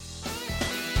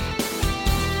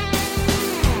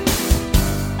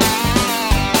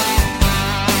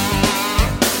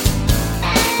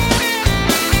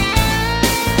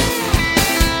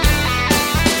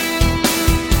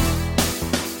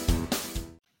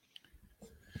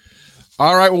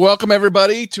All right, welcome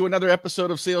everybody to another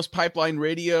episode of Sales Pipeline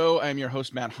Radio. I'm your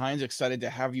host, Matt Hines. Excited to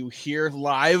have you here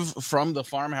live from the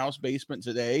farmhouse basement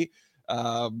today.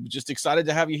 Just excited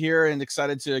to have you here and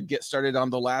excited to get started on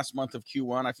the last month of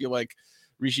Q1. I feel like,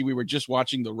 Rishi, we were just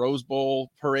watching the Rose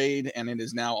Bowl parade, and it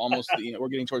is now almost, we're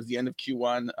getting towards the end of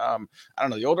Q1. I don't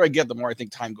know. The older I get, the more I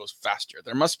think time goes faster.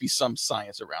 There must be some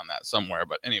science around that somewhere.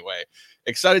 But anyway,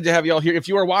 excited to have you all here. If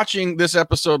you are watching this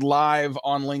episode live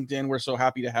on LinkedIn, we're so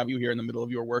happy to have you here in the middle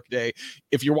of your workday.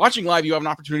 If you're watching live, you have an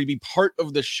opportunity to be part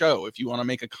of the show. If you want to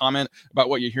make a comment about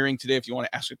what you're hearing today, if you want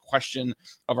to ask a question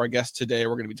of our guest today,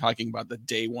 we're going to be talking about the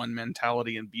day one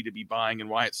mentality in B2B buying and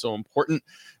why it's so important,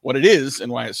 what it is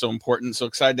and why it's so important.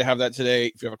 So excited to have that today.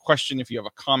 If you have a question, if you have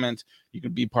a comment, you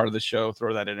can be part of the show,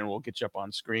 throw that in and we'll get you up on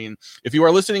screen. If you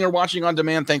are listening or watching on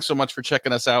demand, thanks so much for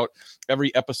checking us out.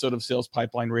 Every episode of Sales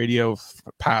Pipeline Radio,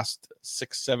 past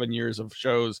 6-7 years of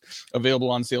shows available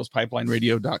on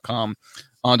salespipelineradio.com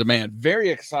on demand. Very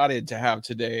excited to have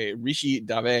today Rishi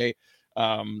Dave,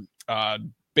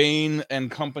 Bain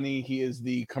and Company. He is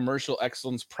the commercial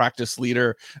excellence practice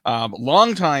leader,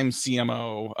 longtime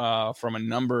CMO from a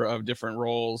number of different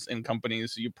roles in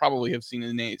companies. So you probably have seen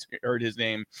his name, heard his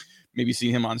name, maybe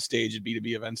seen him on stage at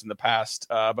B2B events in the past.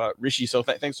 But Rishi, so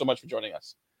thanks so much for joining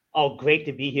us. Oh, great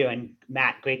to be here. And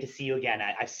Matt, great to see you again.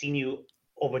 I've seen you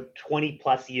over 20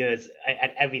 plus years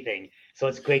at everything. So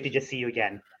it's great to just see you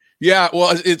again. Yeah,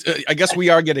 well, I guess we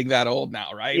are getting that old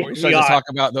now, right? Yeah, We're starting to talk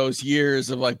about those years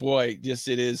of like, boy, just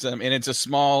it is, and it's a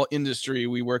small industry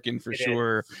we work in for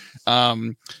sure.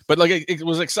 But like, it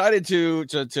was excited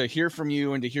to hear from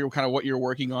you and to hear kind of what you're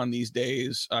working on these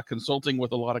days, consulting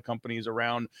with a lot of companies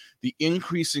around the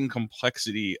increasing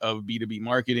complexity of B2B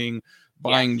marketing,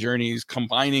 buying journeys,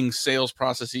 combining sales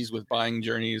processes with buying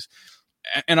journeys.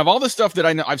 And of all the stuff that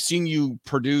I know, I've seen you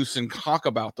produce and talk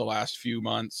about the last few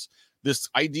months, this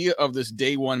idea of this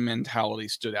day one mentality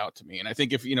stood out to me. And I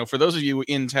think if, for those of you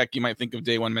in tech, you might think of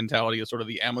day one mentality as sort of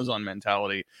the Amazon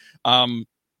mentality.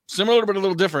 Similar, but a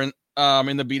little different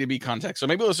in the B2B context. So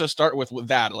maybe let's just start with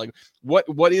that. Like,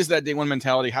 what is that day one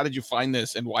mentality? How did you find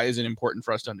this? And why is it important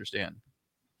for us to understand?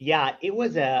 Yeah, it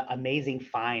was an amazing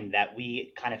find that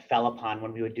we kind of fell upon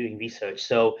when we were doing research.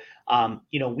 So,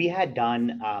 we had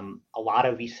done a lot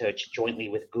of research jointly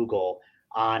with Google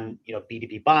on,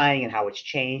 B2B buying and how it's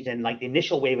changed. And like the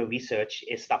initial wave of research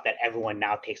is stuff that everyone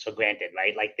now takes for granted,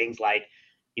 right? Like things like,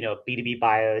 B2B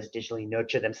buyers digitally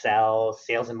nurture themselves,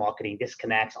 sales and marketing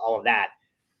disconnects, all of that.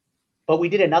 But we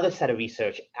did another set of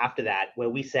research after that where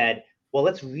we said, well,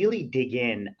 let's really dig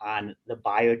in on the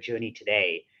buyer journey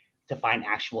today to find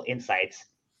actionable insights.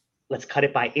 Let's cut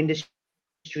it by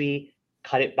industry,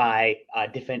 cut it by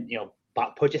different,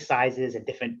 purchase sizes and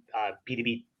different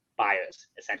B2B buyers,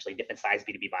 essentially different size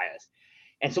B2B buyers.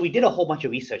 And so we did a whole bunch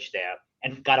of research there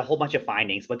and got a whole bunch of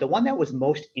findings. But the one that was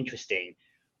most interesting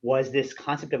was this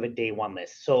concept of a day one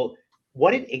list. So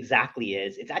what it exactly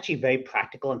is, it's actually very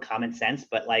practical and common sense,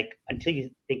 but like until you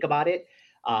think about it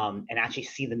and actually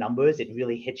see the numbers, it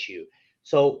really hits you.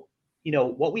 So,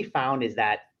 what we found is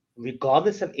that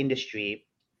regardless of industry,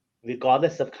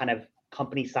 regardless of kind of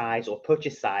company size or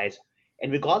purchase size,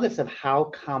 and regardless of how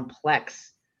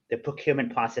complex the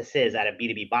procurement process is at a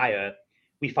B2B buyer,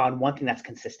 we found one thing that's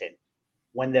consistent.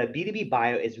 When the B2B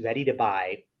buyer is ready to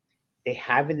buy, they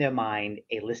have in their mind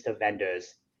a list of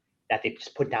vendors that they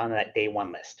just put down on that day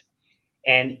one list.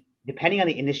 And depending on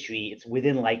the industry, it's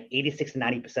within like 86 to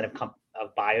 90%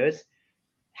 of buyers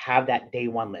have that day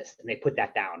one list and they put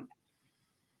that down.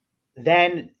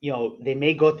 Then, they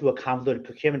may go through a convoluted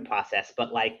procurement process,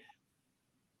 but like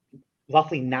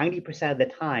roughly 90% of the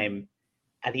time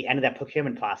at the end of that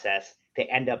procurement process, they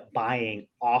end up buying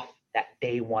off that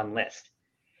day one list.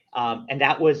 And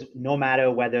that was no matter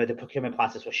whether the procurement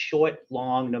process was short,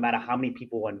 long, no matter how many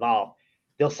people were involved.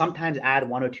 They'll sometimes add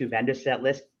one or two vendors to that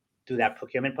list through that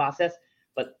procurement process,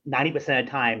 but 90% of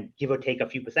the time, give or take a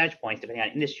few percentage points, depending on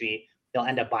industry, they'll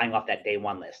end up buying off that day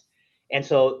one list. And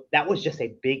so that was just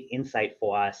a big insight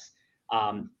for us.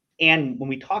 And when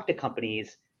we talk to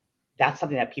companies, that's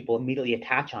something that people immediately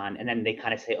attach on. And then they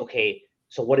kind of say, okay,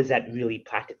 so what does that really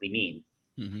practically mean?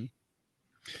 Mm-hmm.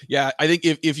 Yeah, I think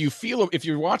if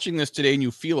you're watching this today and you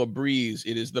feel a breeze,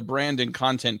 it is the brand and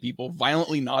content people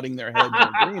violently nodding their heads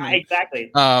in agreement.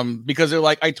 Exactly. Because they're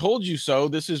like, I told you so.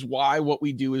 This is why what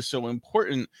we do is so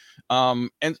important. And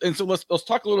so let's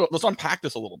talk a little. Let's unpack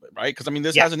this a little bit, right? Because I mean,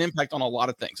 this has an impact on a lot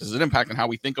of things. This has an impact on how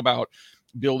we think about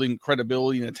building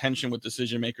credibility and attention with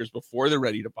decision makers before they're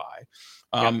ready to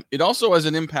buy. It also has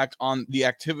an impact on the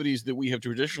activities that we have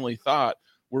traditionally thought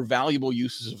were valuable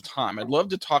uses of time. I'd love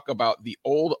to talk about the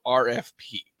old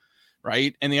RFP,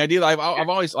 right? And the idea that I've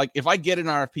always like, if I get an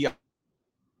RFP,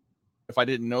 if I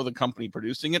didn't know the company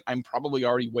producing it, I'm probably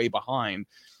already way behind.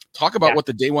 Talk about what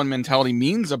the day one mentality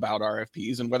means about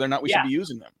RFPs and whether or not we should be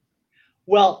using them.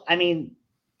 Well, I mean,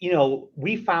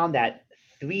 we found that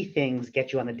 3 things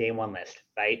get you on the day one list,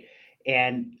 right?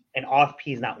 And an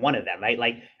RFP is not one of them, right?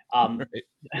 Like,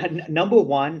 right. Number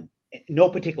one, no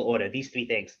particular order, these 3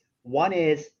 things. One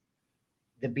is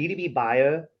the B2B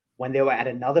buyer, when they were at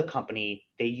another company,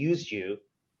 they used you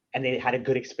and they had a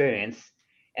good experience.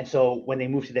 And so when they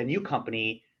moved to their new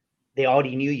company, they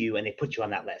already knew you and they put you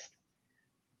on that list.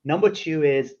 Number 2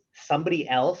 is somebody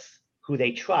else who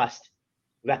they trust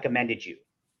recommended you,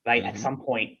 right? At some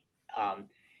point.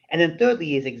 And then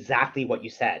thirdly is exactly what you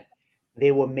said.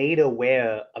 They were made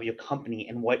aware of your company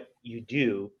and what you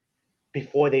do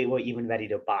before they were even ready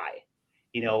to buy,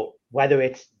 whether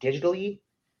it's digitally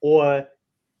or,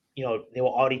 they were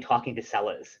already talking to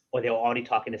sellers or they were already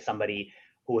talking to somebody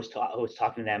who was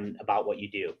talking to them about what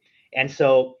you do. And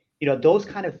so, those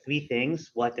kind of 3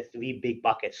 things were like the 3 big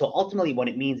buckets. So ultimately what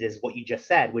it means is what you just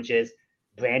said, which is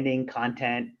branding,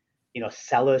 content,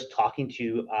 sellers talking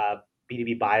to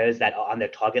B2B buyers that are on their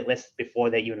target list before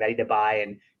they're even ready to buy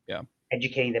and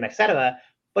educating them, etc.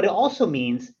 But it also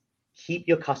means keep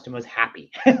your customers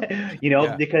happy,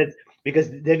 because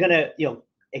they're gonna,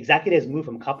 executives move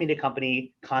from company to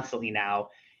company constantly now,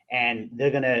 and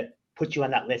they're gonna put you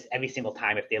on that list every single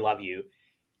time if they love you,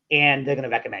 and they're gonna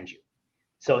recommend you.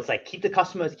 So it's like keep the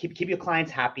customers, keep your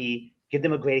clients happy, give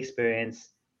them a great experience,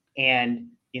 and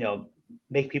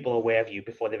make people aware of you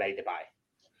before they're ready to buy.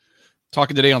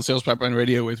 Talking today on Sales Pipeline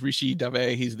Radio with Rishi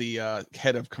Dave. He's the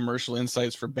head of commercial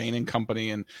insights for Bain &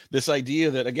 Company. And this idea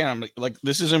that, again, like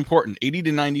this is important. 80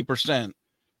 to 90%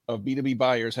 of B2B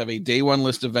buyers have a day one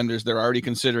list of vendors they're already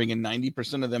considering, and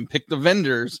 90% of them pick the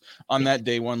vendors on that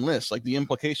day one list. Like the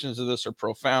implications of this are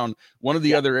profound. One of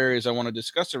the other areas I want to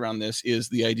discuss around this is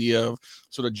the idea of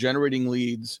sort of generating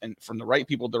leads and from the right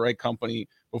people to the right company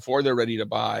before they're ready to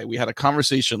buy. We had a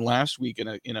conversation last week in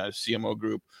a CMO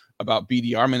group about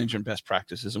BDR management best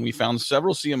practices, and we found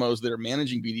several CMOs that are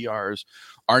managing BDRs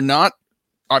are not.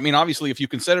 I mean, obviously, if you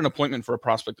can set an appointment for a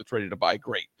prospect that's ready to buy,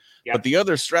 great. Yep. But the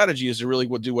other strategy is to really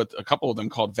do what a couple of them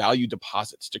called value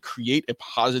deposits, to create a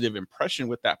positive impression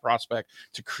with that prospect,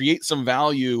 to create some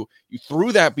value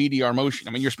through that BDR motion.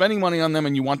 I mean, you're spending money on them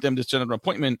and you want them to set an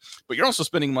appointment, but you're also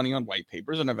spending money on white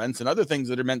papers and events and other things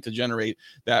that are meant to generate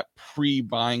that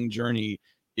pre-buying journey,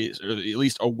 is or at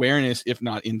least awareness, if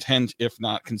not intent, if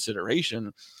not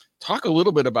consideration. Talk a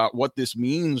little bit about what this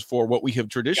means for what we have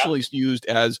traditionally used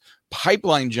as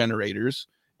pipeline generators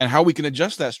and how we can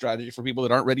adjust that strategy for people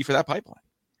that aren't ready for that pipeline.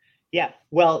 Yeah,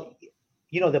 well,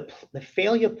 the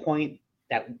failure point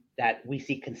that we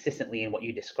see consistently in what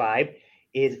you described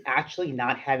is actually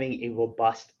not having a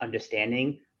robust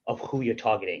understanding of who you're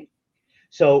targeting.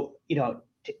 So,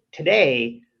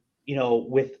 today,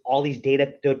 with all these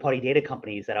third-party data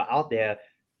companies that are out there,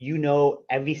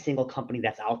 every single company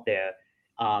that's out there,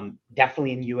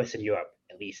 definitely in US and Europe,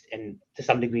 at least, and to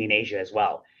some degree in Asia as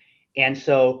well. And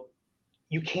so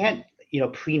you can't,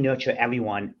 pre-nurture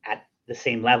everyone at the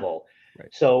same level. Right.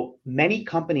 So many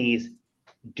companies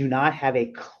do not have a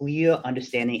clear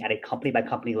understanding at a company by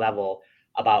company level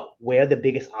about where the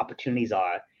biggest opportunities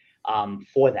are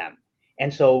for them.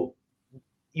 And so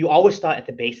you always start at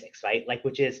the basics, right? Like,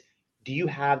 which is, do you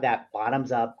have that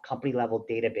bottoms up company level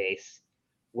database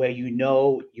where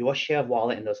your share of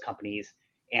wallet in those companies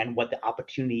and what the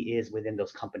opportunity is within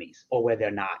those companies or where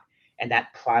they're not, and that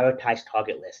prioritized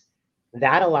target list.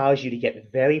 That allows you to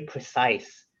get very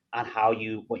precise on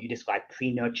what you describe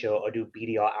pre-nurture or do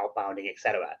BDR outbounding, et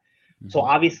cetera. Mm-hmm. So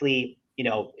obviously,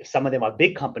 if some of them are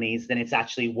big companies, then it's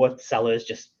actually worth sellers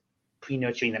just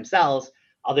pre-nurturing themselves.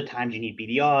 Other times you need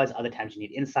BDRs, other times you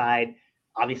need inside.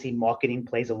 Obviously, marketing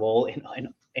plays a role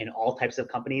in all types of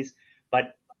companies,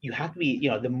 but you have to be,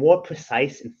 the more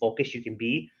precise and focused you can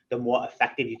be, the more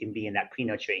effective you can be in that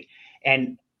pre-nurturing.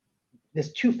 And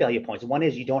there's 2 failure points. One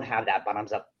is you don't have that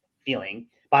bottoms up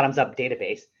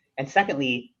database. And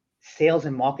secondly, sales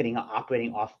and marketing are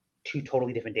operating off 2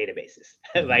 totally different databases,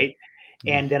 mm-hmm. right?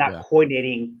 And they're not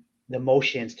coordinating the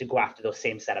motions to go after those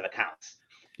same set of accounts.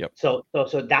 Yep. So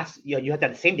that's, you have to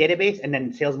have the same database, and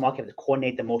then sales and marketing have to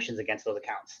coordinate the motions against those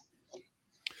accounts.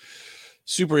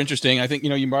 Super interesting. I think,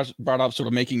 you brought up sort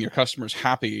of making your customers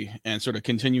happy and sort of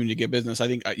continuing to get business. I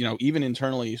think, even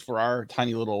internally for our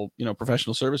tiny little,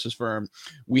 professional services firm,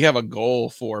 we have a goal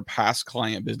for past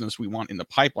client business we want in the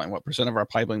pipeline. What % of our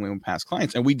pipeline we want past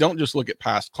clients? And we don't just look at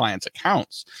past clients'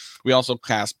 accounts. We also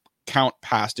count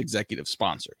past executive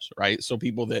sponsors, right? So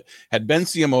people that had been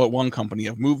CMO at one company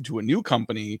have moved to a new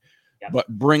company, but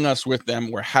bring us with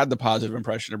them, or had the positive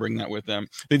impression to bring that with them.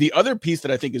 The other piece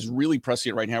that I think is really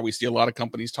prescient right now, we see a lot of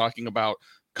companies talking about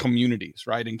communities,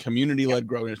 right? And community-led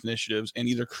growth initiatives, and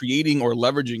either creating or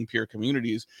leveraging peer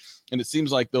communities. And it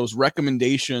seems like those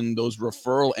recommendation, those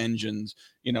referral engines,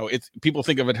 it's, people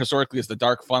think of it historically as the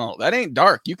dark funnel. That ain't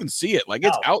dark. You can see it, like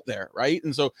it's out there, right?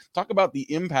 And so talk about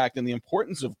the impact and the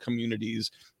importance of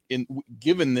communities in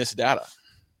given this data.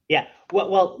 Yeah.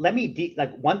 Well, let me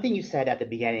like one thing you said at the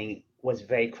beginning was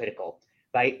very critical,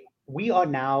 right? We are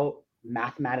now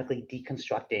mathematically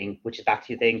deconstructing, which is back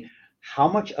to your thing, how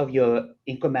much of your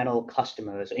incremental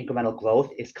customers or incremental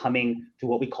growth is coming through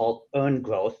what we call earned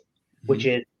growth, which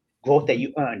is growth that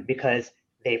you earn because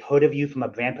they've heard of you from a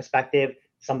brand perspective.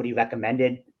 Somebody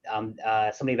recommended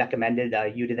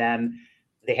you to them.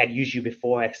 They had used you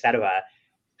before, etc.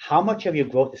 How much of your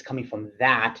growth is coming from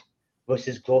that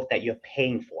versus growth that you're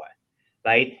paying for,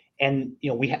 right? And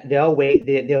there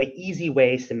are easy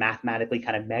ways to mathematically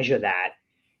kind of measure that.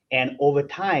 And over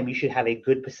time, you should have a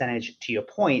good percentage, to your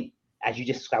point, as you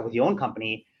just described with your own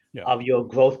company, of your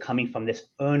growth coming from this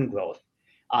earned growth.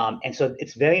 And so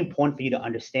it's very important for you to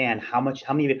understand how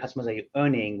many of your customers are you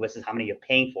earning versus how many you're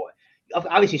paying for.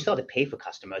 Obviously, you still have to pay for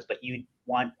customers, but you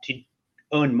want to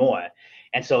earn more.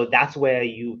 And so that's where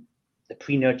the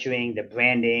pre-nurturing, the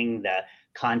branding, the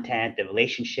content, the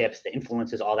relationships, the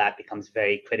influencers, all that becomes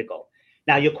very critical.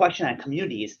 Now, your question on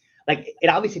communities, like it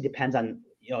obviously depends on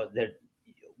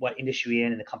what industry you're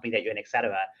in and the company that you're in, et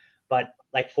cetera. But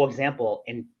like, for example,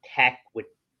 in tech with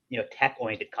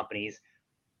tech-oriented companies,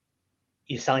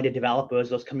 you're selling to developers,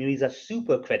 those communities are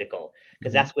super critical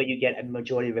because that's where you get a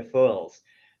majority of referrals.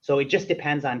 So it just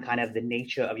depends on kind of the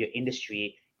nature of your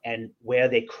industry and where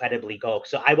they credibly go.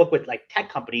 So I work with like tech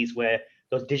companies where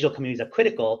those digital communities are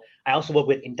critical. I also work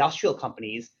with industrial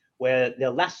companies where they're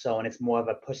less so, and it's more of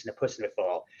a person-to-person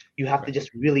referral. You have to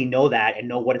just really know that and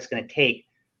know what it's going to take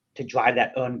to drive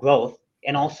that earned growth.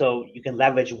 And also you can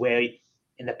leverage where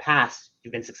in the past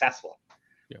you've been successful.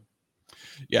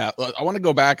 Yeah, I want to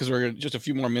go back because we're just a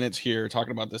few more minutes here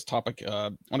talking about this topic. I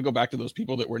want to go back to those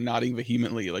people that were nodding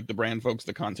vehemently, like the brand folks,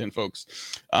 the content folks,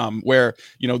 where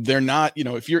they're not.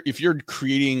 If you're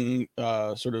creating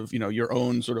sort of your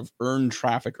own sort of earned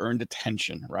traffic, earned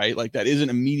attention, right? Like that isn't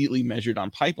immediately measured on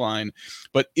pipeline,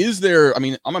 but is there? I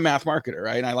mean, I'm a math marketer,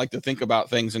 right? And I like to think about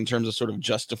things in terms of sort of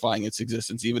justifying its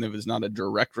existence, even if it's not a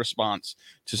direct response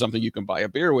to something you can buy a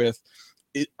beer with.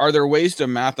 Are there ways to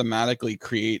mathematically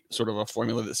create sort of a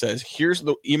formula that says, here's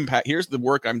the impact, here's the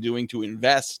work I'm doing to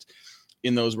invest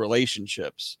in those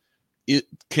relationships?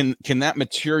 Can that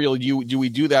material, do we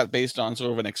do that based on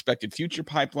sort of an expected future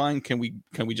pipeline? Can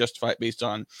we justify it based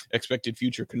on expected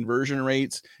future conversion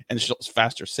rates and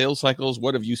faster sales cycles?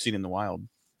 What have you seen in the wild?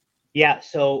 Yeah,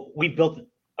 so we built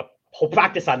a whole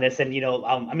practice on this, and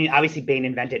obviously Bain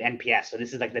invented NPS, so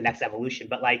this is like the next evolution,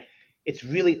 but like, it's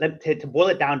really, to boil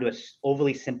it down to an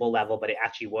overly simple level, but it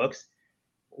actually works.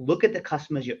 Look at the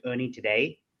customers you're earning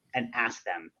today and ask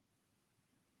them,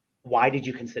 why did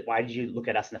you look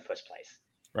at us in the first place?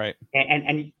 Right.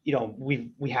 And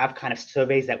we have kind of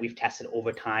surveys that we've tested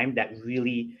over time that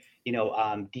really,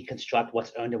 deconstruct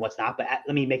what's earned and what's not. But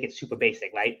let me make it super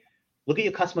basic, right? Look at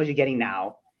your customers you're getting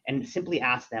now and simply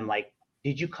ask them, like,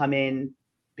 did you come in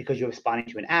because you're responding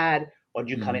to an ad? Or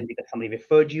did you come in because somebody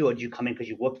referred you? Or did you come in because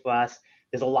you worked for us?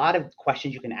 There's a lot of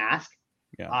questions you can ask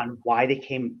on why they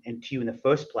came into you in the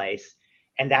first place.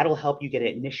 And that'll help you get an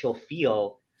initial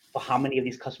feel for how many of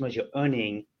these customers you're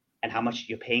earning and how much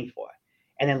you're paying for.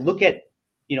 And then look at,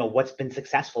 what's been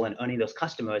successful in earning those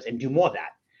customers and do more of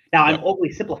that. Now, I'm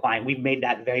overly simplifying. We've made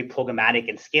that very programmatic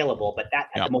and scalable, but that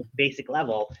at the most basic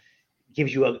level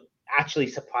gives you actually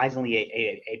surprisingly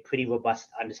a pretty robust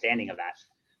understanding of that.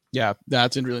 Yeah,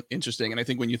 that's really interesting. And I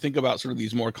think when you think about sort of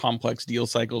these more complex deal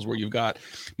cycles where you've got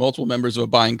multiple members of a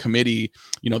buying committee,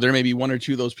 there may be one or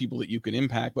two of those people that you can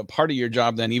impact. But part of your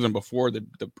job then, even before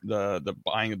the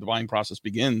buying process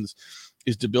begins,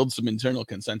 is to build some internal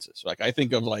consensus. Like I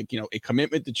think of a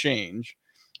commitment to change,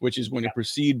 which is when you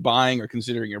proceed buying or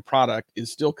considering your product,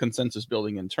 is still consensus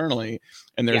building internally.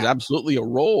 And there's absolutely a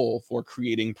role for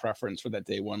creating preference for that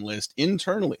day one list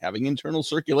internally, having internal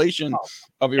circulation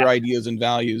of your ideas and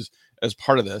values as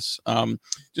part of this.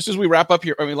 Just as we wrap up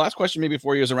here, last question maybe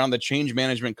for you is around the change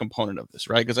management component of this,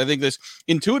 right? Because I think this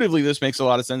intuitively, this makes a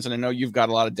lot of sense. And I know you've got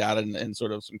a lot of data and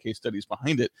sort of some case studies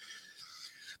behind it.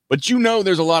 But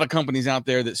there's a lot of companies out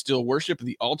there that still worship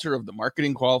the altar of the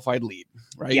marketing qualified lead,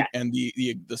 right? Yeah. And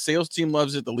the sales team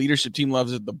loves it, the leadership team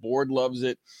loves it, the board loves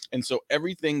it. And so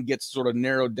everything gets sort of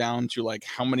narrowed down to like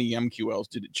how many MQLs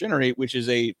did it generate, which is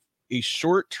a a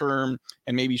short-term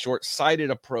and maybe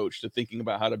short-sighted approach to thinking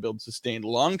about how to build sustained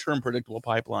long-term predictable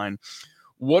pipeline,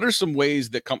 what are some ways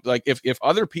that like if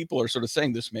other people are sort of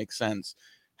saying this makes sense,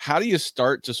 how do you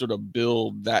start to sort of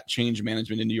build that change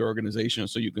management into your organization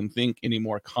so you can think in a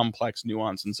more complex,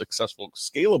 nuanced, and successful,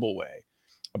 scalable way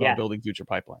about building future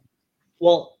pipeline?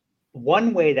 Well,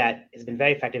 one way that has been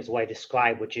very effective is what I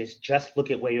described, which is just look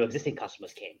at where your existing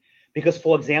customers came. Because,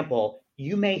 for example,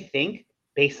 you may think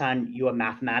based on your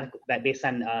mathematics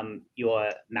and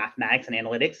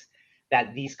analytics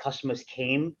that these customers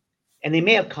came, and they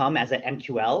may have come as an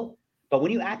MQL, but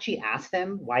when you actually ask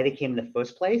them why they came in the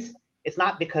first place, it's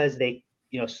not because they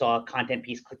saw a content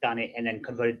piece, clicked on it, and then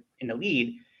converted in a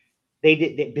lead.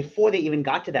 They before they even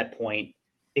got to that point,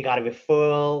 they got a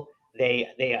referral.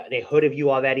 They heard of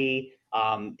you already.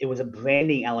 It was a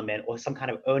branding element or some kind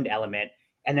of earned element.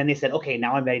 And then they said, okay,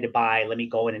 now I'm ready to buy. Let me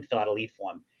go in and fill out a lead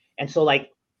form. And so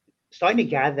like starting to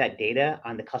gather that data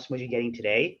on the customers you're getting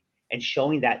today and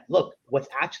showing that, look, what's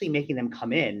actually making them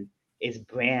come in is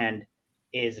brand,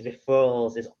 is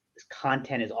referrals, is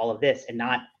content, is all of this, and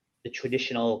not the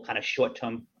traditional kind of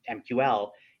short-term MQL.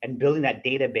 And building that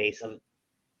database of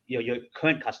your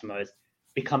current customers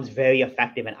becomes very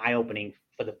effective and eye-opening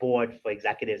for the board, for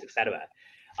executives, et cetera.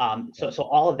 So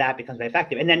all of that becomes very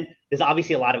effective. And then there's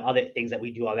obviously a lot of other things that we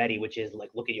do already, which is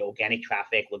like look at your organic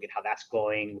traffic, look at how that's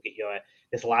growing,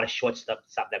 there's a lot of short stuff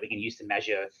that we can use to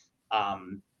measure,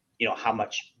 how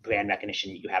much brand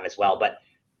recognition you have as well. But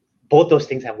both those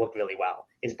things have worked really well,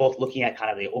 is both looking at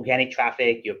kind of the organic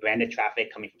traffic, your branded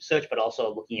traffic coming from search, but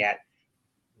also looking at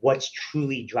what's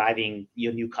truly driving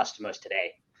your new customers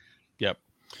today. Yep.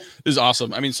 This is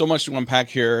awesome. I mean, so much to unpack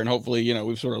here, and hopefully,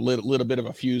 we've sort of lit a bit of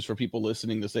a fuse for people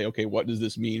listening to say, okay, what does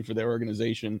this mean for their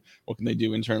organization? What can they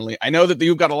do internally? I know that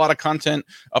you've got a lot of content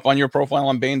up on your profile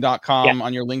on Bain.com,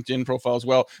 on your LinkedIn profile as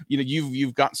well.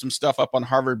 You've got some stuff up on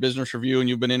Harvard Business Review, and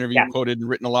you've been interviewed, quoted, and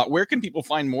written a lot. Where can people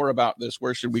find more about this?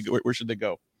 Where should they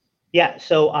go? Yeah,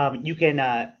 so you can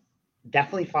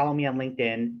definitely follow me on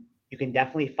LinkedIn. You can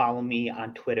definitely follow me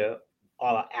on Twitter.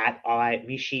 At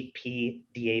Rishi P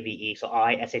Dave, so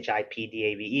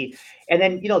RISHIPDAVE, and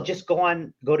then just go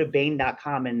to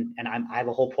Bain.com and I have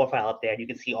a whole profile up there, and you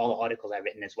can see all the articles I've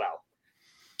written as well.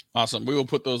 Awesome. We will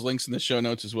put those links in the show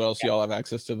notes as well, so y'all have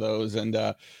access to those. And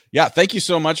thank you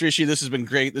so much, Rishi. This has been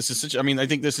great. This is I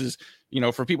think this is,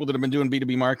 for people that have been doing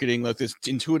B2B marketing, like this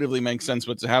intuitively makes sense,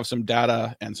 but to have some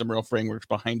data and some real frameworks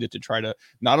behind it to try to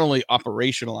not only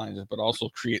operationalize it, but also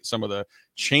create some of the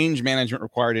change management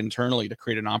required internally to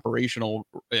create an operational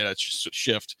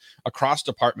shift across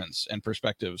departments and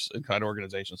perspectives and kind of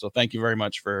organizations. So thank you very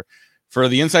much for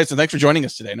the insights, and thanks for joining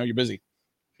us today. I know you're busy.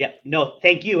 Yeah, no,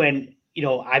 thank you. And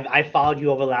I've followed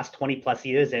you over the last 20 plus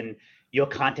years, and your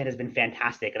content has been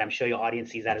fantastic. And I'm sure your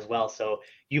audience sees that as well. So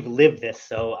you've lived this.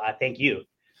 So thank you.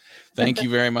 Thank you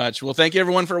very much. Well, thank you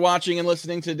everyone for watching and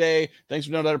listening today. Thanks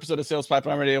for another episode of Sales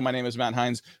Pipeline Radio. My name is Matt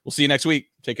Hines. We'll see you next week.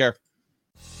 Take care.